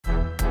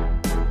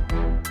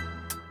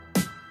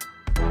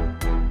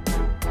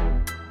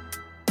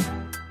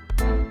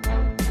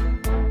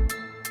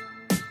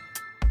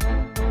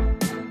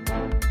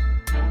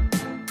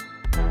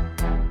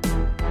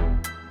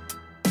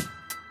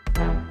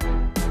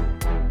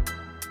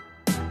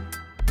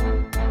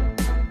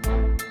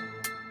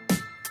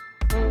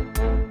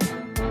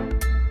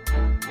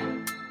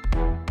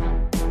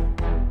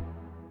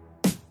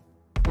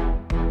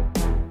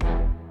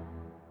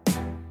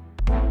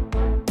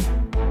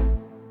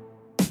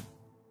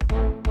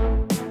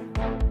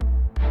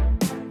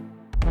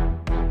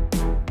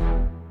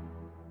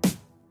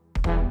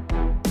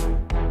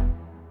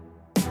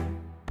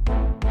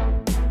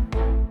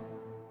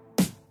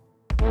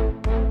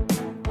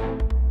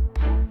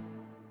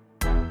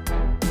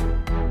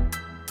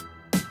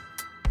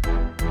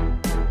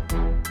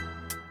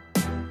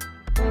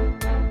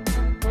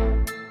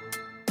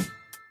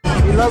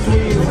us, we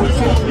see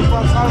when we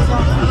fuck salsa.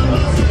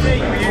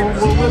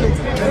 We're really,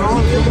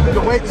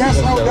 the way, that's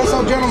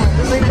how gentlemen.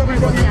 This ain't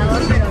everybody.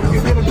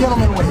 You get a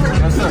gentleman way.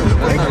 Yes, sir.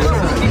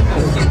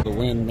 The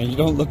win, man. You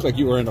don't look like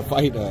you were in a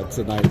fight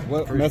tonight.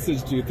 What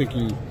message do you think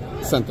you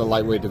sent the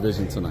lightweight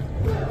division tonight?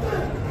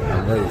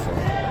 I'm ready for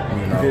it.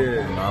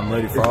 I'm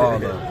ready for all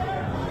of them.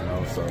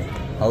 So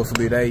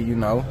hopefully they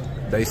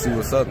see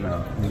what's up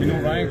now.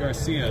 Ryan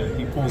Garcia,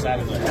 he pulls out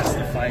of the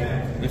Hester fight.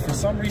 If for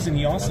some reason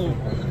he also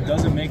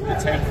doesn't make the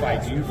Tank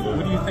fight,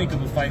 what do you think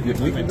of a fight with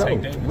him and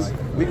Tank Davis?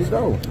 We could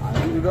go.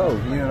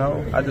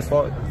 I just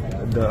fought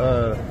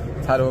the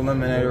title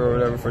eliminator or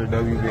whatever for the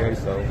WBA,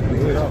 so we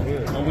could go.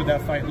 What would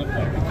that fight look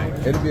like, you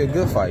think? It'll be a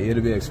good fight.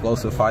 It'll be an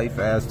explosive fight,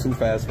 two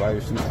fast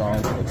fighters, two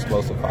strong,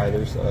 explosive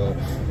fighters.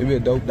 It'll be a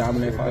dope,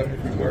 dominant fight.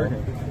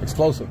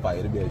 Explosive fight.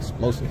 It'll be an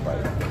explosive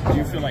fight. Do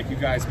you feel like you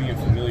guys being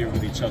familiar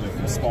with each other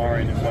from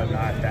sparring and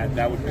whatnot,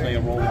 that would play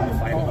a role in the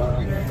fight at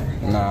all?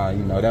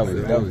 Nah,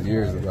 that was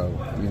years ago.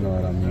 You know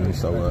what I mean?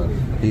 So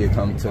he had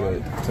come to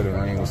the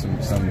ring with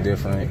something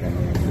different,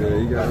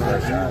 and you got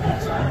that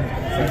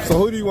shot. So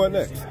who do you want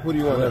next?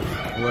 Whoever.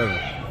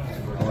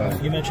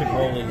 You mentioned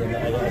Rolly, and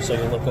I saw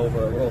you look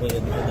over at Rolly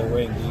in the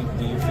ring.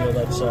 Do you feel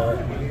that's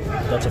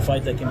a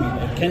fight that can be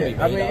made?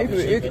 I mean,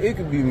 it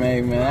could be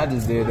made, man. I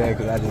just did that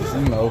because I just,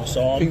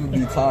 people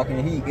be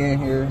talking. He in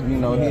here, he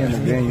in the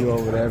venue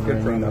or whatever,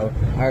 and I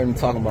heard him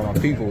talking about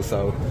my people,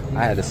 so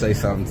I had to say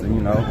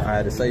something. I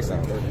had to say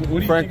something. What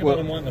do you think about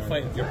him wanting to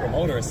fight your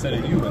promoter instead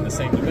of you in the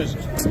same division?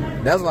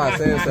 That's why I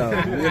said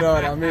something. You know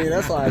what I mean?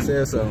 That's why I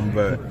said something.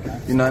 But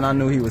and I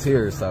knew he was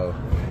here, so.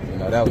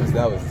 That was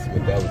what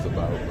that was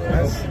about.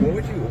 What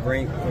would you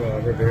rank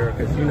Rivera?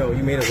 Because you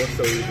made it look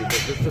so easy, but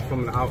just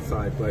from the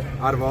outside. But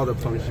out of all the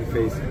opponents you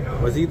faced,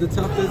 was he the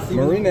toughest?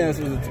 Marinez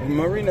was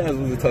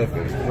the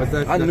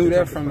toughest. I knew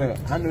that from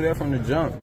the jump.